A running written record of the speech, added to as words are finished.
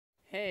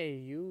Hey,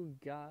 you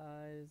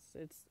guys,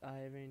 it's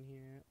Ivan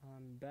here.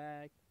 I'm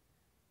back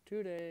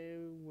today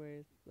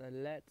with a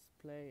Let's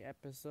Play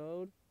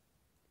episode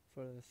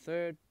for the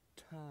third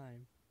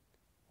time.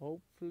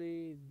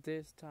 Hopefully,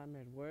 this time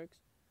it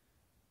works.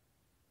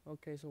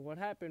 Okay, so what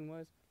happened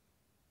was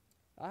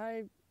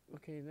I.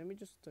 Okay, let me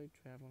just start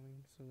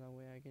traveling so that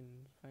way I can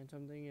find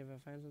something. If I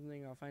find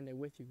something, I'll find it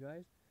with you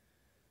guys.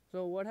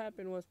 So, what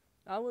happened was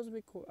I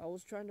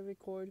was trying to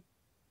record,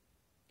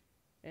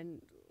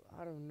 and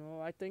I don't know.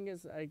 I think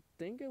it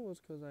was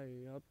because I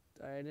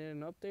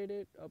didn't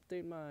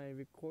update my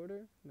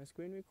recorder, my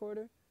screen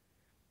recorder.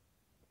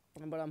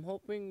 But I'm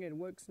hoping it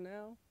works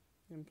now.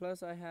 And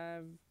plus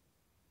I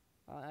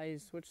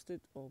switched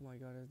it. Oh my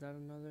god, is that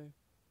another?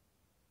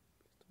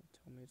 Please don't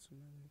tell me it's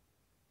another.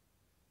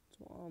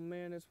 Oh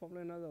man, it's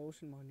probably another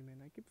ocean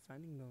monument. I keep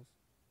finding those.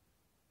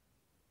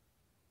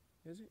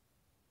 Is it?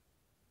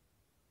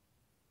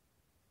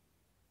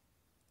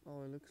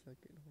 Oh, it looks like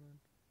it. Hold on.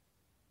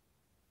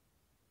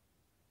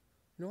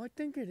 No, I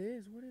think it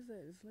is. What is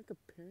that? It's like a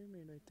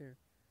pyramid right there.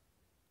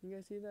 You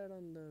guys see that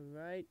on the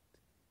right?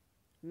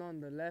 No,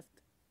 on the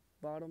left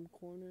bottom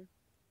corner.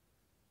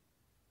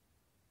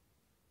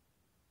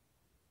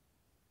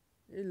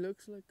 It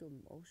looks like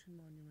an ocean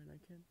monument.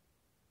 I can.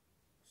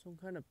 Some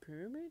kind of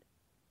pyramid?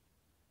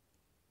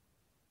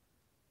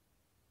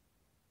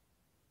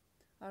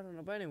 I don't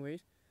know. But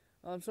anyways,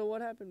 so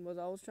what happened was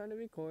I was trying to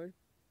record,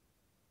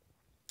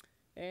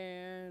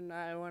 and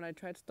when I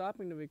tried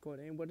stopping the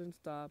recording, it wouldn't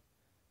stop.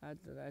 I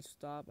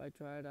stopped. I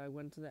tried. I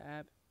went to the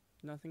app.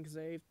 Nothing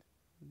saved.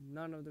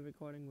 None of the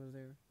recording was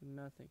there.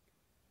 Nothing.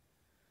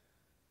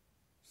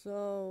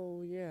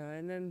 So yeah,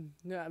 and then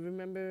yeah, I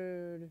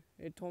remembered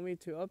it told me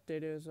to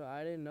update it, so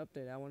I didn't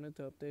update it. I wanted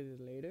to update it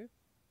later,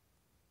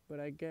 but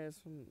I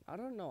guess I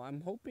don't know.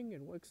 I'm hoping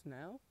it works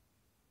now.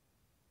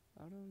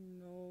 I don't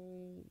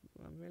know.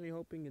 I'm really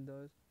hoping it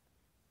does.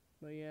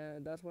 But yeah,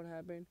 that's what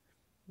happened.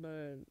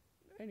 But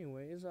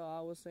anyways,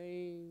 I was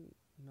saying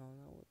no,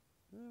 that was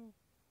no.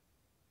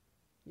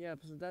 Yeah,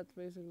 so that's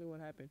basically what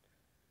happened.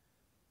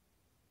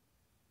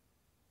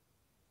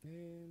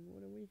 And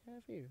what do we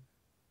have here?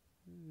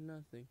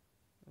 Nothing.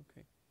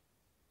 Okay.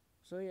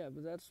 So yeah,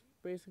 but that's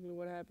basically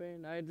what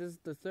happened. This is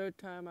the third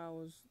time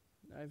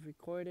I've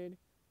recorded.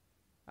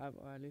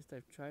 Or at least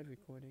I've tried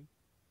recording.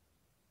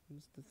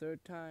 It's the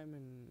third time,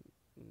 and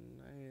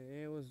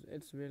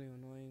it's really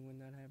annoying when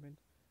that happens.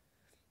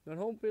 But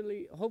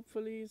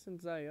hopefully,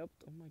 since I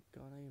upped. Oh my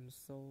god, I am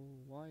so.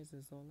 Why is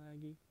this so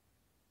laggy?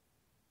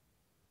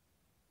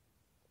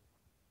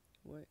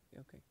 What?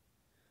 Okay.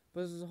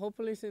 But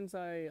hopefully, since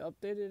I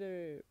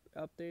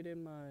updated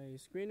my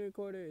screen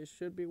recorder, it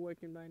should be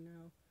working by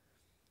now.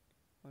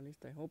 Or at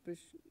least I hope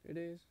it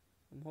is.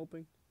 I'm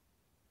hoping.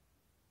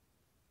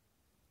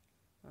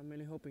 I'm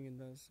really hoping it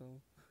does.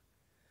 So,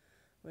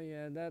 but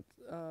yeah, that's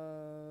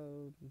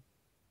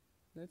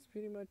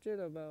pretty much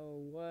it about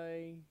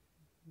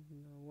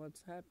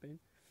what's happened.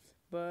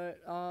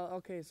 But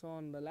okay, so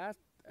on the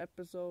last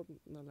episode,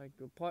 no, like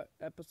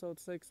episode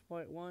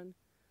 6.1,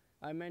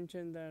 I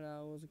mentioned that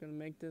I was gonna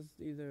make this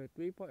either a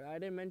 3 part. I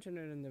didn't mention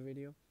it in the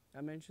video. I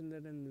mentioned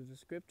it in the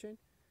description,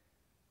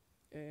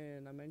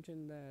 and I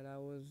mentioned that I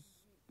was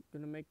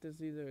gonna make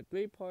this either a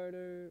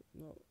 3-parter.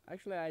 No,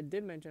 actually, I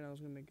did mention I was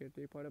gonna make it a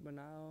 3-parter, but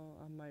now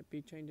I might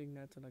be changing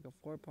that to like a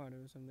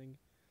 4-parter or something,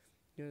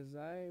 because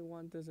I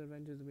want this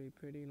adventure to be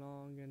pretty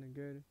long and a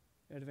good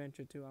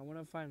adventure too. I want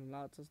to find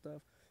lots of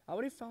stuff. I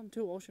already found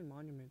 2 ocean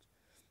monuments.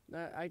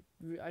 I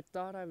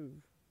thought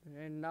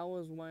and that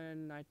was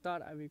when I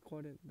thought I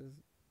recorded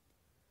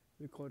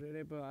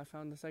it, but I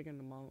found the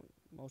second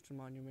ocean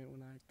monument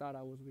when I thought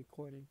I was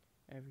recording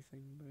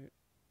everything. But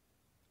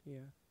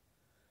yeah.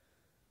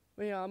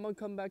 But yeah, I'm gonna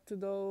come back to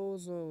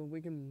those so we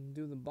can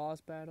do the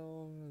boss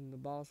battle and the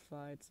boss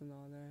fights and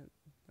all that.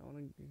 I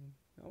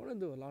wanna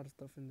do a lot of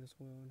stuff in this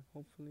world.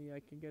 Hopefully,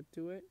 I can get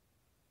to it,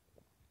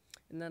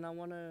 and then I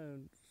wanna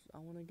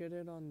get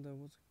it on the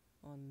what's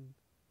on.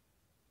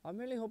 I'm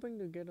really hoping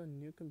to get a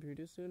new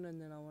computer soon,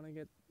 and then I wanna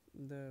get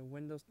the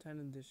Windows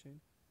 10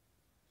 edition.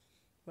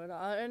 But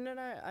and then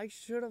I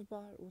should have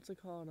bought what's it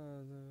called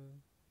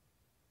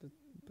the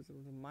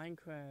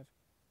Minecraft.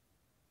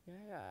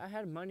 Yeah, I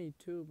had money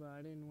too, but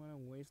I didn't want to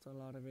waste a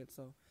lot of it.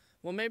 So,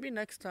 well, maybe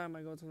next time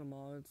I go to the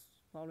mall,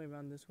 it's probably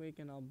around this week,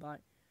 and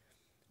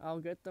I'll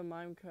get the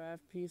Minecraft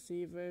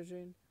PC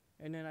version,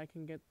 and then I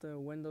can get the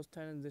Windows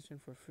 10 edition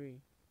for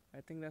free.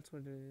 I think that's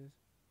what it is.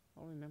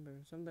 I don't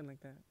remember, something like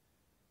that.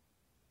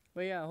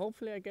 But yeah,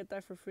 hopefully I get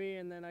that for free,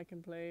 and then I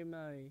can play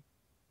my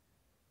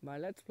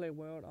Let's Play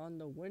world on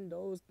the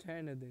Windows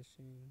 10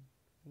 edition.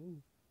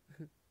 Ooh.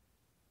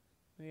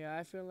 Yeah,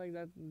 I feel like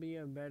that'd be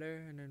a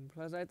better, and then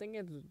plus I think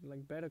it's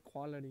like better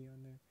quality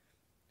on there.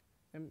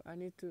 And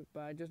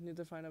but I just need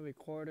to find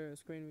a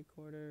screen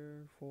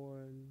recorder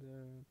for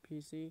the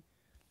PC.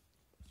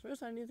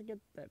 First, I need to get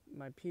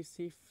my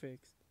PC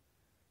fixed.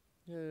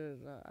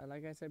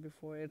 Like I said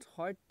before, it's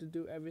hard to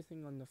do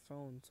everything on the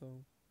phone.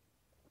 So,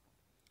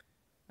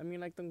 I mean,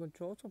 like the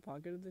controls for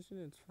Pocket Edition,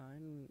 it's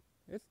fine.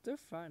 They're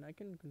fine. I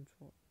can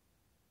control.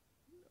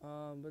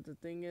 But the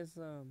thing is,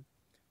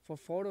 for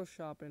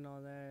Photoshop and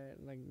all that,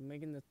 like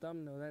making the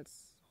thumbnail,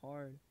 that's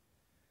hard.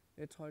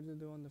 It's hard to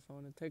do on the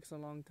phone. It takes a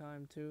long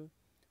time too.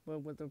 But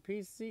with the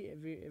PC,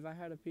 if I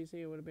had a PC,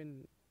 it would have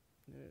been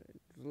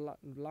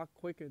lot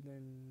quicker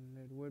than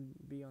it would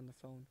be on the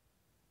phone.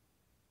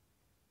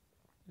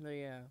 But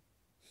yeah.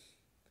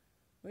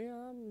 But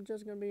yeah, I'm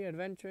just gonna be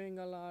adventuring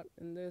a lot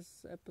in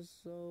this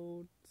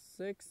episode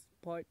 6,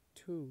 part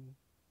 2.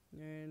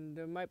 And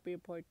there might be a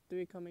part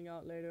 3 coming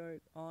out later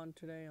on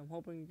today. I'm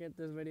hoping to get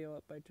this video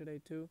up by today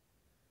too.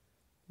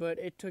 But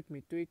it took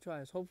me 3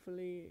 tries.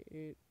 Hopefully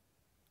it.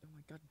 Oh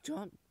my god,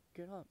 jump!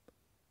 Get up!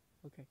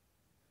 Okay.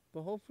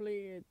 But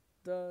hopefully it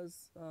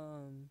does.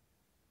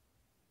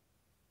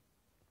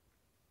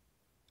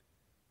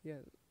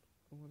 Yeah.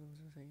 What was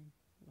I saying?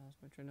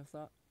 Lost my train of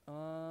thought.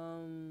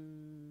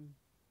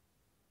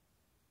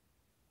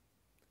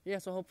 Yeah,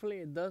 so hopefully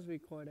it does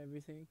record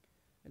everything,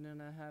 and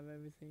then I have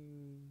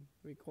everything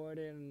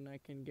recorded, and I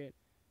can get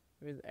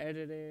it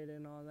edited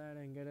and all that,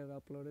 and get it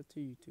uploaded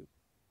to YouTube.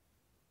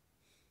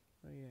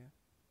 So yeah.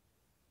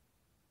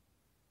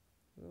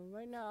 Well,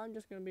 right now I'm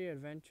just gonna be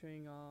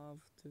adventuring off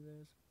to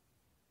this.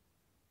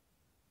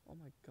 Oh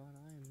my god,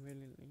 I am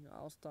really.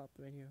 I'll stop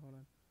right here. Hold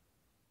on.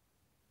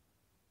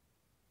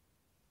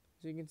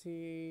 So you can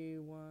see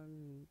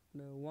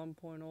the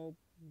 1.0.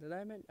 Did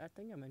I I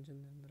think I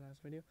mentioned in the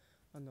last video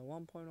on the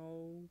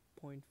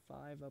 1.0.5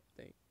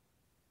 update.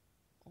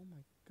 Oh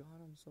my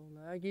god, I'm so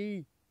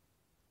laggy.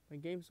 My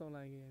game's so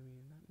laggy. I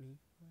mean, not me.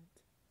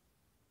 What?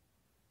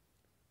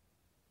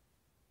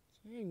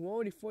 Dang,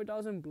 whoa,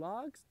 4,000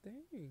 blocks? Dang.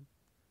 I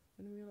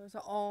didn't realize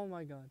that. Oh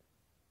my god.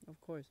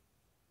 Of course.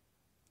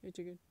 Hey,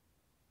 chicken.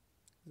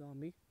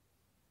 Zombie.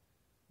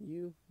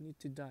 You need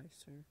to die,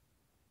 sir.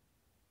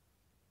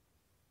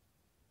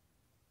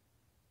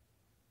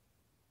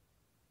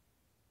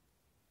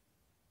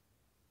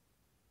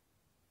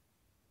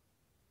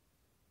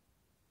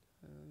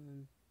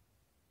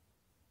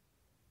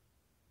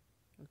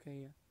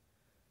 Okay, yeah.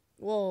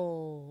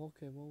 Whoa,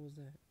 okay, what was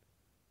that?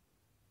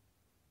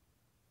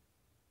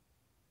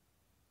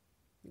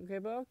 Okay,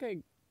 but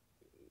okay,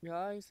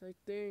 guys, I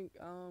think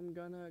I'm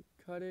gonna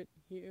cut it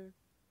here.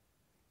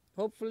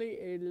 Hopefully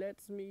it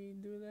lets me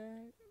do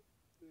that.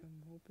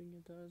 I'm hoping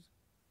it does.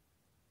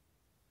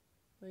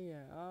 But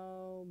yeah,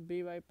 I'll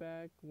be right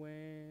back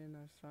when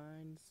I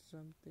find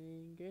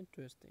something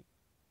interesting.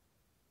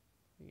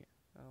 Yeah,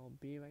 I'll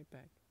be right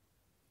back.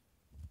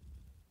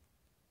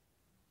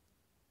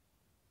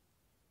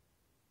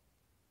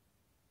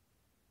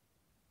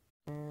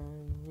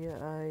 And yeah,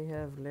 I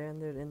have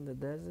landed in the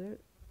desert.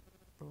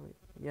 Oh, wait.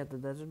 Yeah, the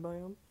desert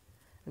biome.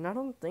 And I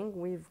don't think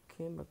we've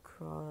came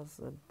across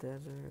a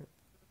desert.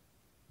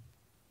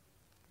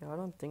 Yeah, I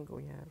don't think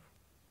we have.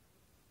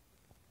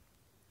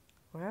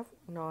 We have?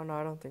 No, no,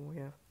 I don't think we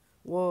have.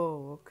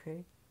 Whoa,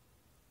 okay.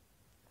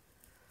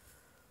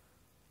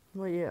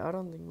 Well, yeah, I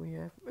don't think we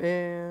have.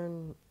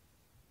 And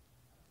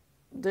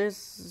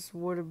this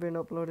would have been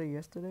uploaded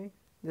yesterday.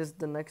 This is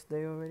the next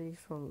day already.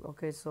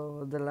 Okay,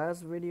 so the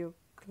last video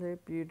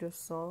clip you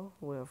just saw,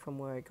 well, from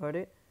where I cut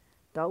it,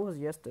 that was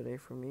yesterday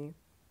for me.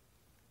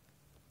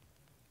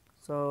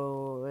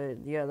 So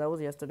yeah, that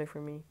was yesterday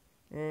for me,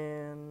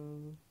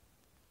 and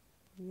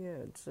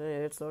yeah, it's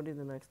already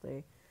the next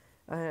day.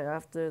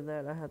 After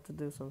that I had to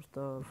do some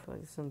stuff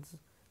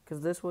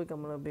cause this week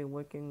I'm gonna be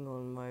working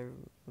on my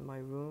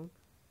room,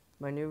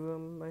 my new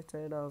room. I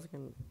was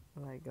gonna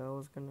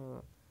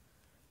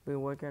be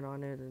working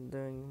on it and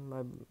during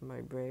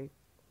my break,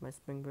 my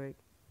spring break.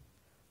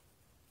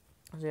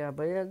 So yeah,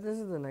 but yeah, this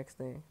is the next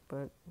day.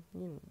 But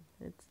you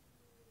know,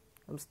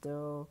 I'm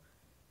still.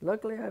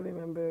 Luckily, I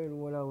remembered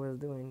what I was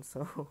doing,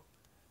 so.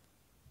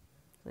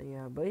 So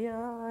yeah, but yeah,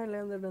 I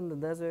landed in the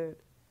desert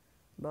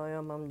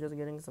biome. I'm just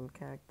getting some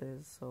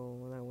cactus,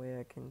 so that way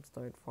I can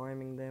start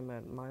farming them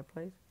at my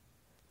place,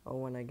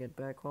 or when I get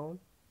back home.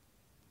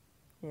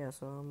 Yeah,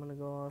 so I'm gonna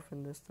go off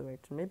in this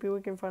direction. Maybe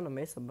we can find a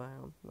mesa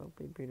biome. That'll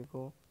be pretty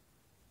cool.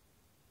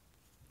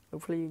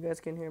 Hopefully you guys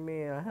can hear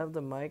me. I have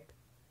the mic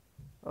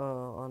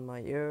on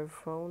my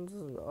earphones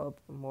up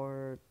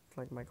more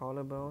like my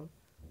collarbone.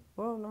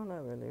 Well, no,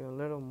 not really. A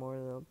little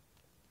more up,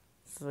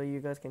 so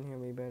you guys can hear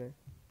me better.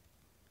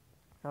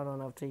 I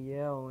don't have to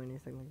yell or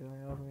anything like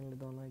that. I really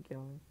don't like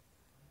yelling.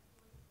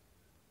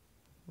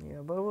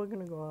 Yeah, but we're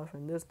gonna go off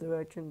in this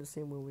direction to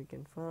see what we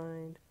can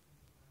find.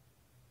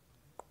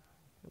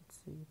 Let's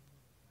see.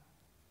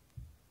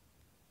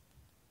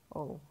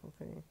 Oh,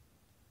 okay.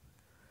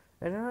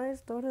 And then I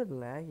started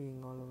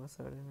lagging all of a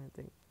sudden,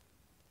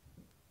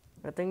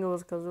 I think it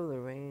was because of the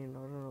rain. I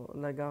don't know.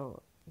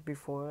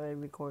 Before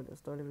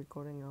started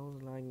recording, I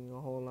was lagging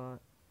a whole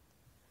lot.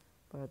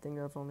 But I think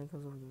that's only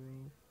because of the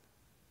rain.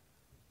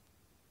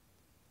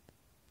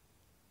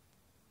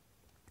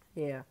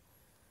 Yeah.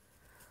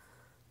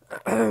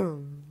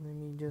 Let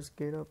me just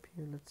get up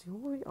here. Let's see.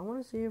 I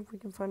want to see if we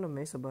can find a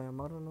mesa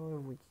biome. I don't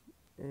know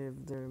if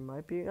there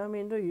might be. I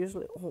mean, there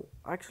usually. Oh,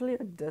 actually,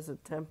 there's a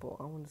temple.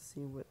 I want to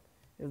see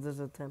if there's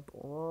a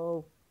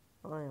temple.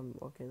 Oh, I am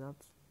okay.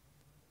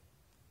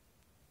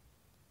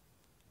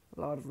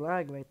 A lot of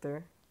lag right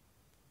there.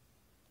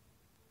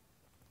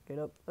 Get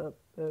up, up,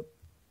 up.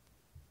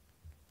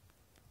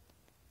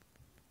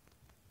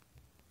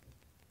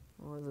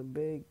 Oh, there's a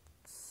big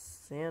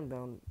sand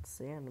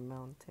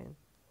mountain.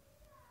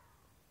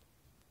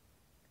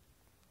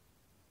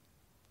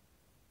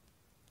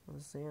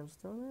 The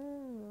sandstone?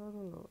 I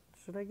don't know.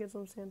 Should I get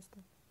some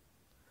sandstone?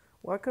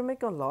 Well, I could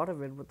make a lot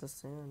of it with the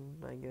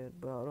sand I get,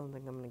 but I don't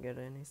think I'm gonna get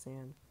any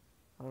sand.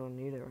 I don't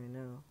need it right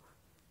now.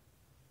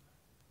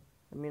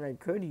 I mean, I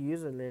could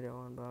use it later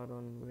on, but I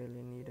don't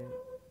really need it.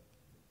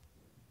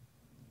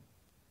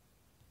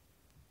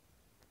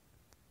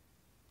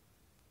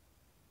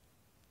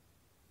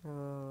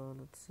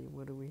 Let's see,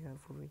 what do we have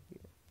over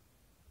here?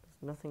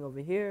 There's nothing over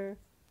here.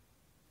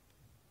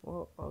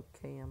 Well,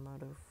 okay, I'm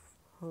out of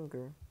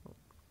hunger.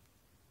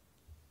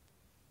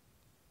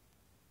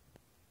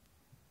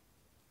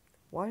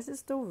 Why is it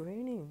still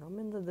raining? I'm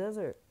in the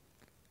desert.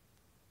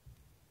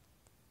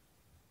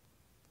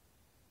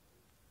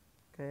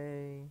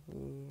 Okay,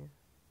 yeah.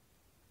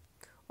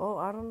 Oh,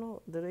 I don't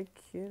know. Did I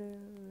kill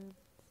it?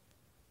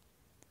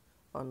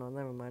 Oh, no,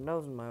 never mind. That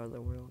was my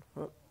other world.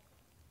 Huh.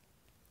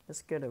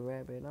 Let's get a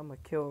rabbit. I'm gonna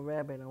kill a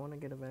rabbit. I wanna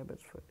get a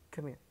rabbit's foot.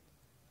 Come here.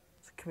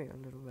 Come here,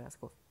 little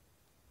rascal.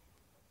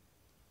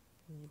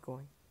 Where are you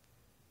going?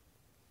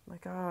 My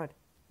god,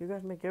 you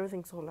guys make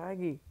everything so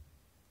laggy.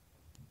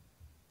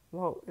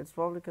 Whoa, it's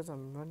probably because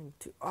I'm running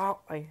too. Oh,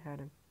 I had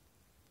him.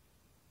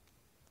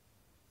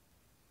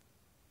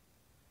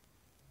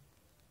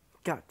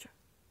 Gotcha.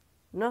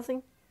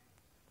 Nothing?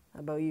 How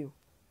about you?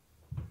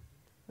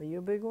 Are you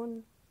a big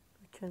one?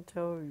 I can't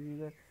tell.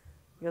 You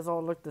guys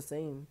all look the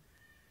same.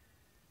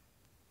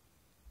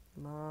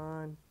 Come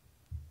on.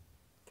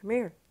 Come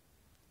here.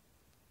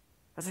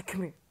 I said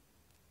come here.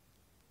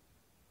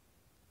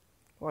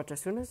 Watch,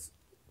 as soon as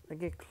I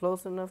get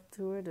close enough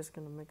to it, it's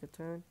gonna make a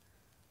turn.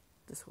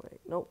 This way.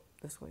 Nope.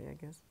 This way, I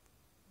guess.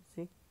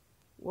 See?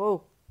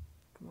 Whoa.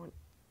 Come on.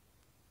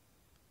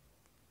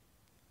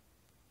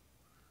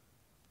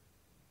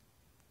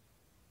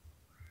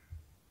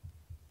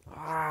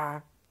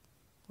 Ah.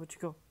 Where'd you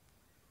go?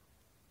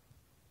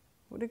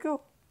 Where'd it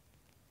go?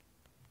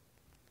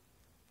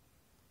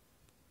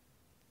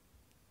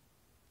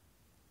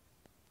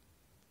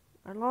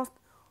 I lost.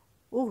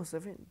 Oh,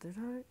 7. Did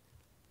I?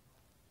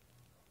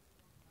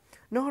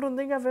 No, I don't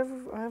think I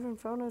haven't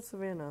found a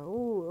savannah.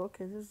 Oh,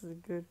 okay, this is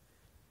good.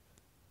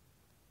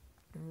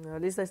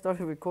 At least I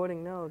started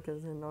recording now,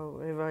 because you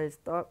know, if I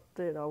stopped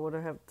it, I would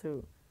have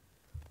to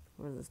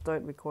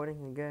start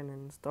recording again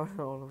and start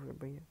all over.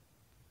 But yeah.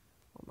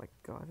 Oh my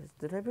god,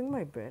 did I bring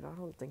my bed? I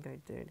don't think I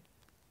did.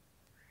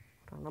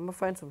 I'm gonna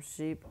find some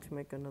sheep to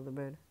make another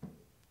bed.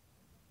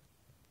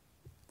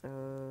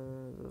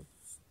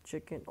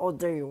 Chicken. Oh,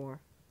 there you are.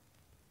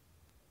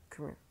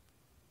 Come here.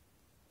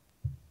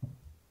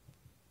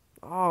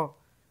 Oh,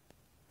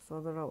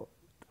 so that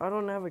I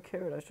don't have a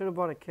carrot. I should have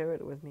brought a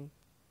carrot with me.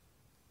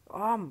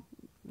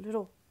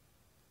 Little.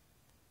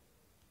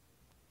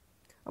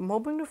 I'm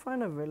hoping to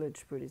find a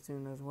village pretty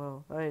soon as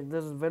well.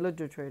 There's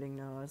villager trading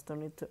now. I still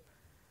need to.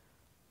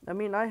 I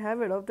mean, I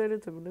have it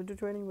updated to villager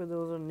trading, but there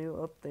was a new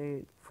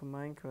update for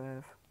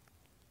Minecraft,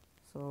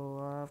 so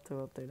I have to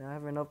update it. I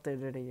haven't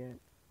updated it yet.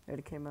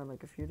 It came out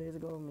like a few days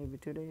ago, maybe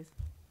 2 days.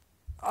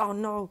 Oh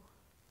no!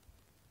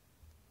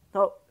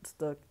 No, it's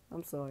stuck.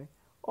 I'm sorry.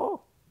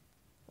 Oh!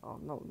 Oh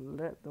no,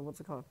 what's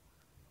it called?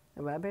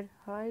 A rabbit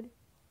hide?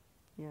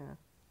 Yeah.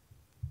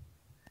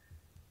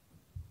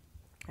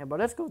 Yeah, but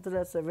let's go to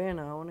that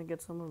savannah. I want to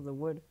get some of the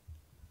wood.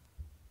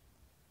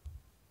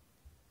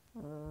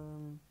 I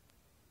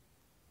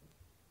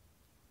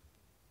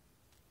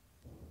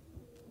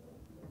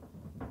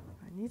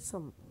need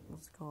some,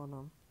 what's it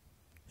called,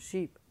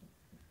 sheep.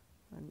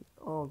 And,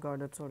 oh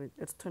god,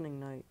 it's turning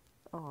night.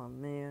 Oh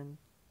man.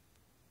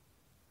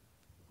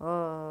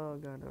 Oh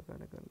god, oh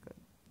god, oh god, oh god.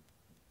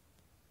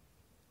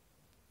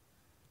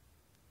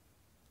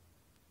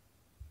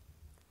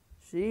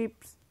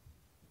 Sheeps.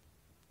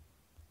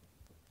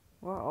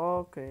 Well,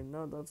 okay,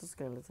 no, that's a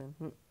skeleton.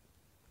 Oh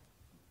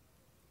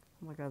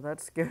my god, that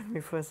scared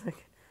me for a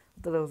second.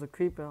 I thought it was a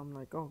creeper. I'm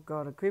like, oh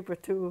god, a creeper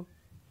too.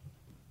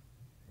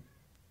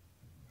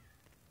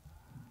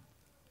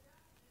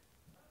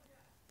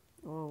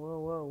 Whoa, whoa,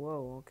 whoa,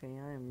 whoa. Okay,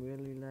 I am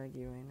really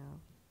laggy right now.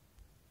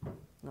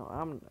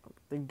 No,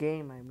 the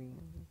game, I mean.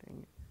 Dang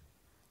it.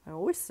 I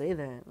always say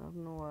that. I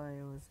don't know why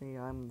I always say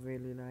I'm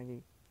really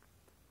laggy.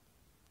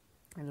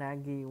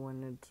 Laggy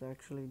when it's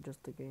actually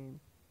just a game.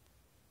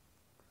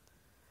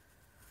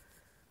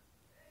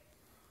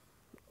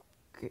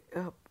 Get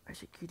up. I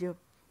should get up.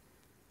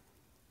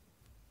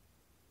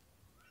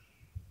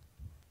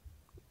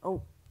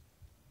 Oh.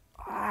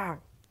 Ah.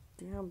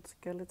 Damn,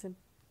 skeleton.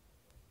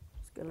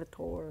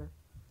 Skeletor.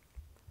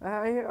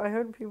 I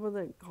heard people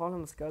that call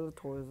him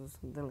Skeletors or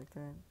something like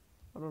that.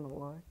 I don't know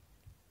why.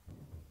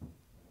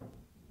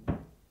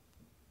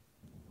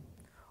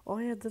 Oh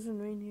yeah, it doesn't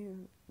rain here.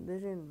 It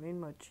didn't rain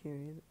much here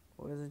either.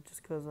 Or is it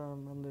just because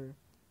I'm under...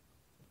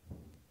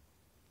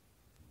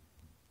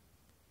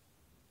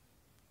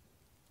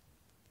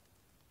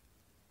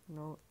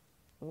 No.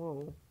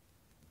 Whoa. Is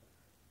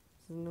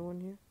there no one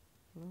here?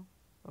 No?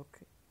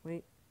 Okay.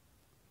 Wait.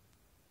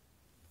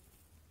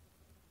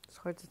 It's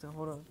hard to tell.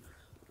 Hold on.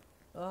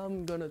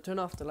 I'm gonna turn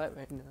off the light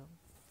right now.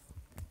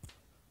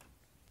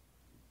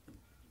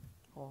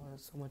 Oh,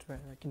 that's so much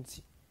better. I can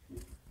see.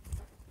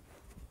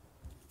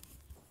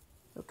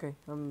 Okay,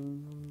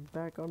 I'm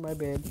back on my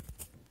bed.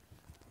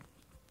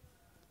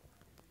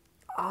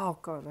 Oh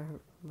god, I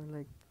hurt my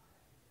leg.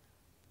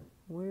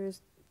 Where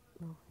is...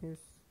 No, here's...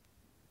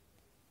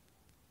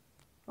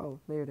 Oh,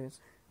 there it is.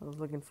 I was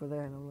looking for that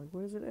and I'm like,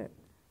 where's it at?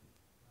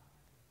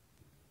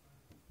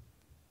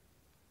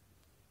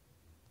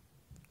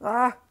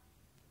 Ah!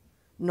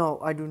 No,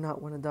 I do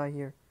not want to die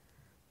here.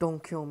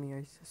 Don't kill me,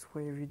 I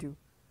swear if you do.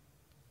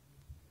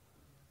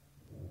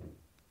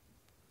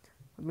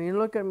 I mean,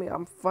 look at me.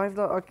 I'm $5.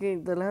 Okay,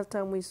 the last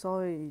time we saw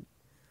it,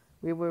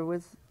 we were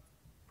with...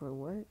 Wait,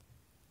 what?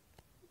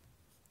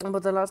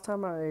 But the last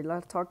time I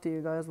last talked to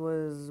you guys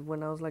was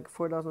when I was like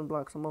 4,000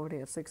 blocks. I'm already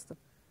at 6,000.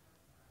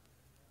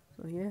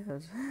 So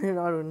yes, and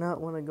I do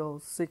not want to go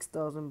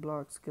 6,000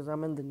 blocks because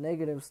I'm in the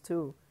negatives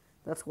too.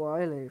 That's where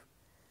I live.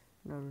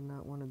 And I do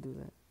not want to do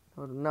that.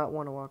 I do not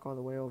want to walk all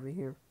the way over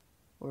here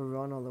or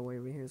run all the way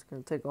over here. It's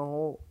going to take a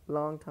whole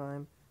long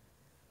time.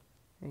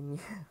 And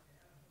yeah,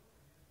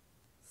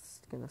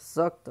 it's going to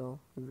suck though.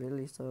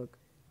 Really suck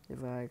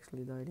if I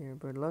actually died here.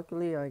 But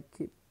luckily I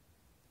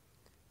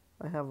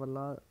have a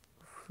lot of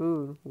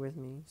food with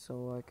me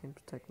so I can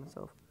protect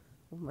myself.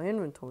 Oh, my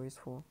inventory is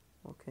full.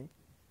 Okay.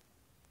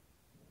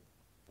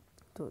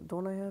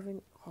 Don't I have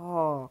any?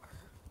 Oh,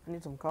 I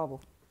need some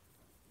cobble.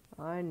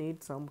 I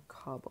need some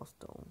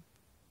cobblestone.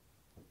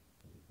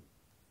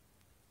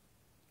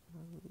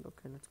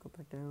 Okay, let's go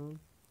back down.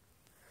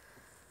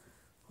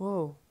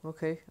 Whoa,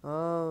 okay.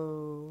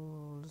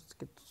 Oh, let's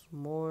get some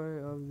more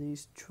of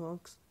these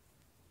trunks.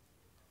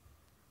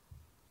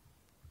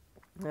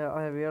 Yeah,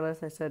 I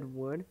realized I said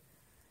wood.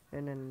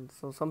 And then,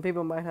 so some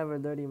people might have a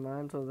dirty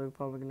mind, so they're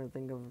probably going to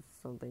think of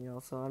something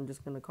else. So I'm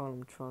just going to call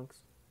them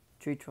trunks.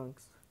 Tree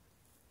trunks.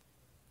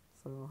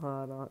 So,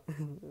 hold on.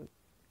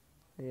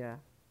 Yeah,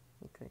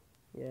 okay.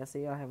 Yeah,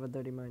 see, I have a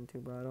dirty mind too,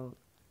 but I don't.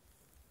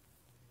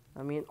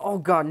 I mean, oh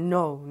god,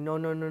 no. No,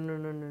 no, no, no,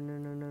 no, no, no,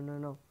 no, no, no,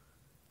 no.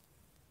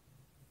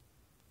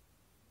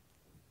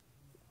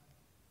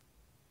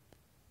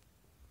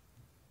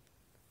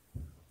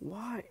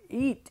 Why?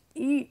 Eat,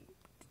 eat.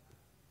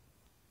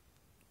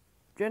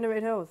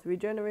 Generate health,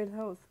 regenerate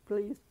health,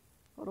 please.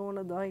 I don't want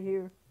to die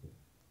here.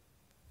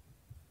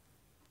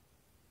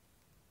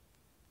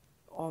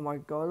 Oh my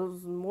god,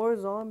 there's more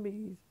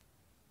zombies.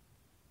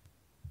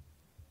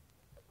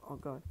 Oh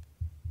god.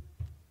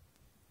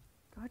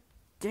 God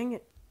dang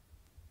it.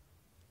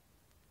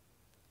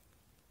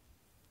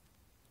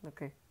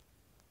 Okay.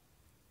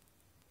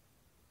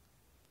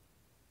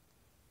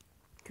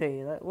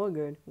 Okay, we're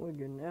good. We're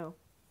good now.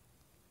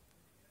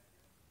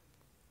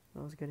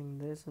 I was getting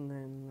this and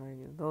then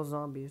like those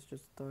zombies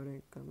just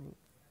started coming.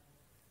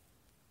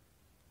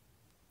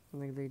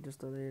 Like they just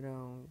started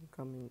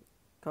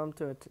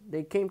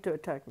they came to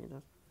attack me.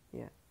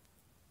 Yeah.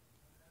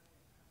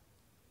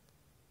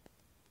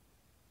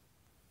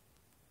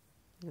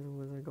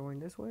 Was I going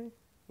this way?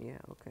 Yeah,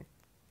 okay.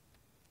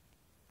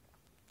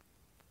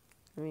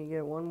 Let me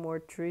get one more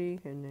tree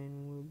and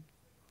then we'll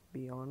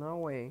be on our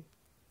way.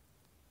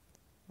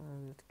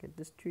 Let's get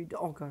this tree.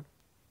 Oh god.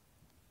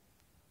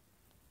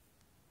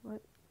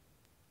 What?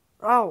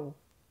 Oh!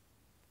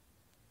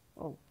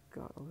 Oh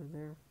god, over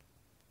there.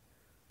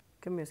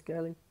 Come here,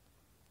 Skelly.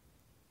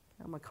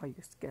 I'm gonna call you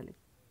Skelly.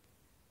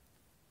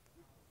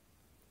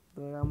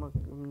 But I'm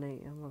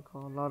gonna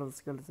call a lot of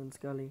skeletons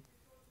Skelly.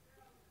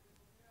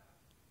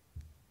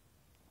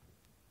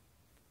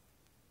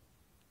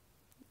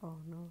 Oh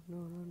no, no,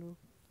 no, no.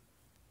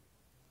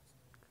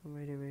 Come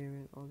right here, right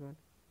here. Oh god.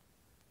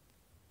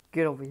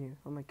 Get over here.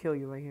 I'm gonna kill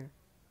you right here.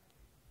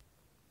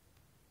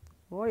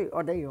 Wait,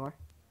 oh, there you are.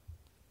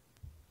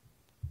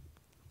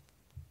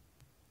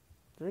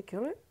 Did I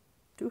kill it?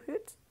 2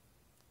 hits?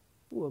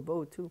 Ooh, a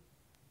bow too.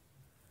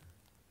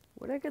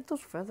 Where'd I get those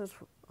feathers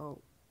from?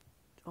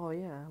 Oh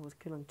yeah, I was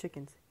killing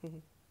chickens.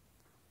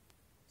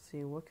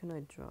 See, what can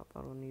I drop? I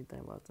don't need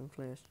that rotten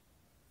flesh.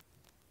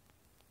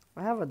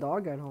 I have a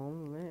dog at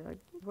home, man.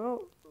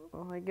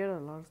 I get a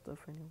lot of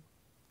stuff anyway.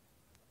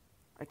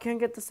 I can't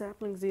get the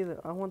saplings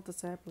either. I want the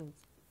saplings.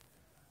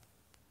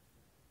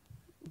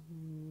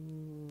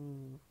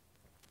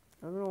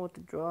 I don't know what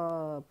to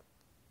drop.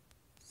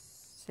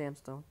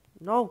 Sandstone.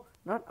 No,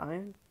 not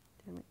iron.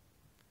 Damn it.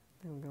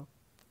 There we go.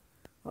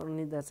 I don't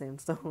need that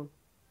sandstone.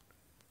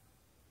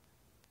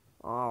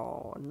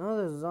 Oh,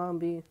 another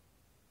zombie.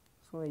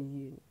 That's why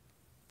you...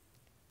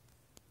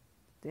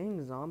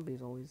 Dang,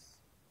 zombies always...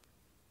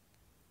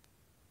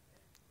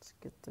 Let's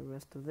get the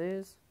rest of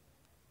this.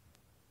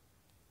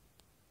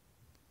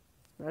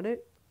 Is that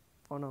it?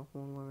 Oh no,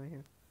 one more right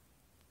here.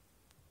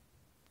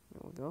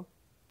 There we go.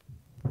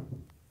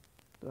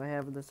 Do I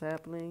have the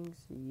saplings?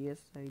 Yes,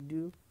 I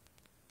do.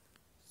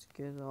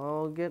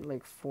 I'll get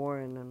like 4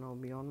 and then I'll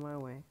be on my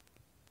way.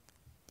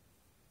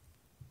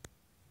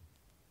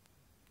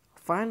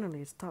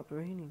 finally it stopped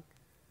raining.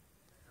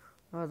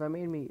 Oh, that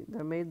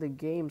made the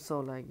game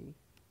so laggy.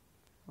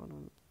 I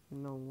don't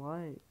know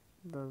why it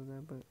does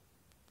that, but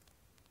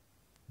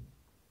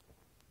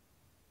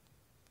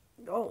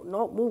oh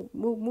no,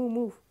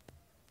 move.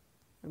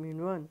 I mean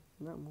run,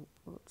 not move.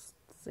 Well, it's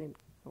the same.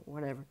 Oh,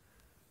 whatever.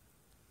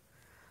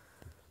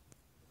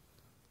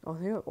 Oh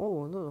here.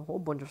 Oh, there's a whole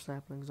bunch of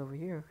saplings over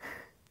here.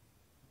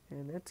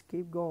 And let's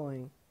keep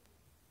going.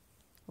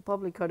 I'll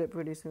probably cut it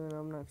pretty soon.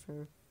 I'm not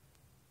sure.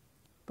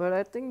 But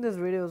I think this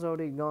video's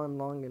already gone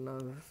long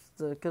enough.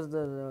 Because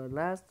the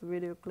last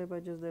video clip I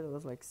just did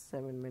was like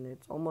 7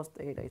 minutes. Almost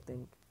 8, I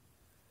think.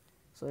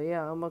 So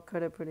yeah, I'm gonna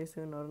cut it pretty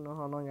soon. I don't know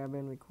how long I've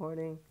been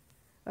recording.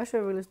 I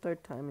should really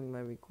start timing my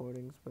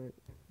recordings. But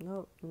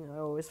no, I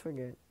always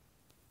forget.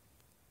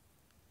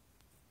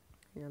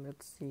 Yeah,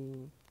 let's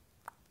see.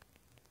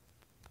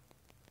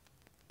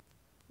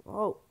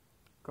 Oh,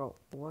 go.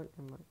 What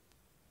am I?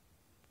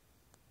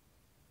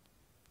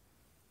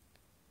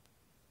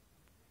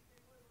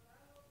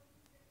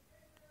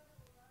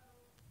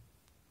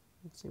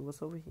 Let's see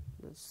what's over here.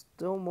 There's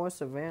still more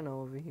savanna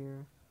over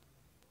here.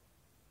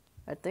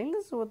 I think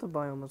this is what the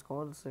biome is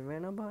called, the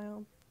savanna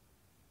biome.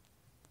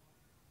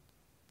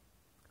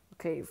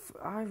 Okay,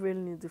 I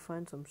really need to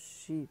find some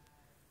sheep.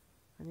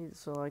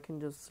 So I can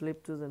just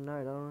sleep through the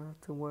night. I don't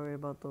have to worry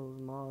about those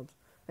mobs.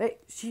 Hey,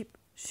 sheep!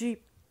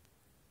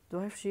 Do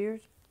I have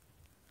shears?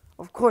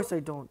 Of course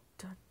I don't.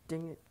 God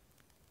dang it.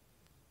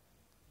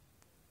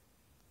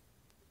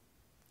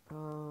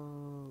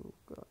 Oh,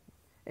 God.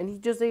 And he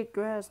just ate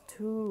grass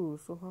too.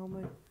 So how am I?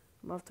 I'm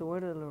gonna have to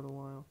wait a little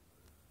while.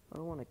 I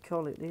don't want to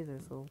kill it either,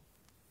 so.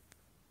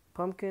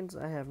 Pumpkins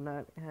I have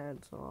not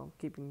had, so I'm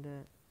keeping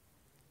that.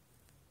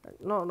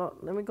 No,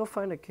 let me go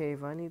find a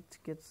cave. I need to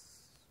get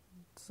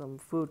some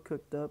food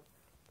cooked up.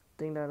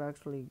 Thing that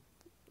actually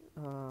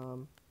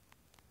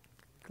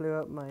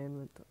clear up my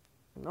inventory.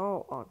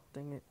 No, oh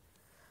dang it.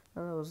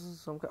 That was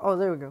some. Oh,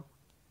 there we go.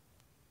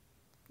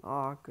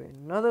 Oh, okay,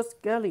 another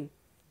skelly.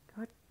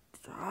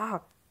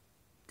 God,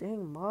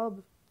 dang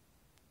mobs.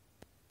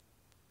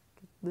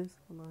 Get this,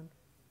 come on.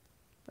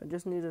 I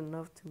just need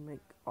enough to make.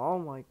 Oh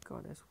my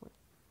God, I swear.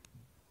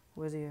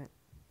 Where's he at?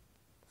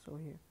 So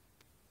here.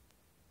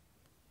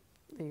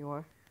 There you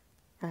are.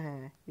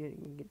 Haha, you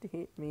didn't get to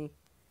hit me.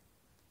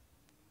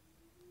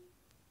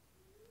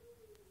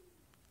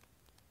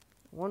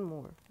 One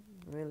more,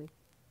 really?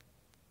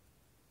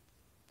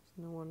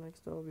 There's no one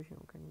next over here.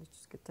 Okay, let's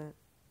just get that.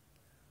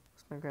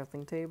 What's my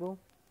crafting table?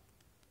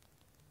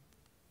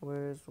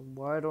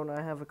 Why don't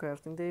I have a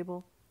crafting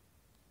table?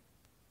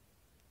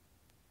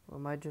 Or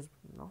am I just,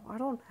 no, I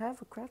don't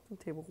have a crafting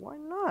table. Why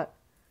not?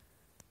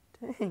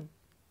 Dang. I'm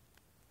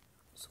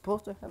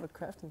supposed to have a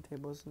crafting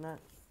table, it's not.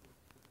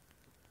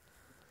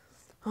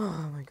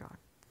 Oh my God.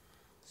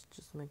 Let's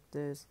just make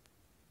this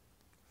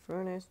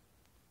furnace.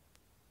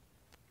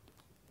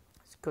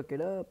 Let's cook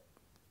it up.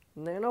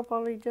 And then I'll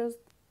probably just,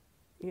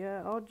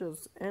 yeah, I'll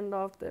just end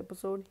off the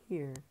episode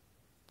here.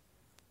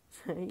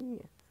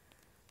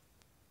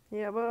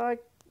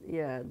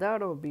 Yeah,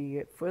 that'll be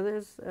it for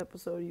this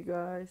episode, you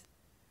guys.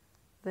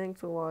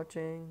 Thanks for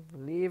watching.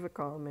 Leave a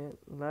comment,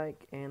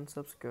 like, and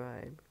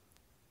subscribe.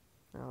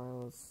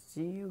 I'll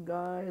see you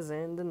guys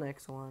in the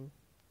next one.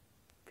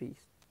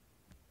 Peace.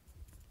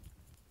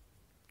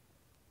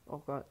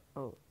 Oh God.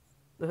 Oh.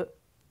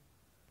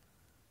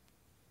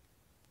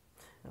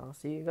 I'll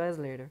see you guys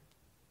later.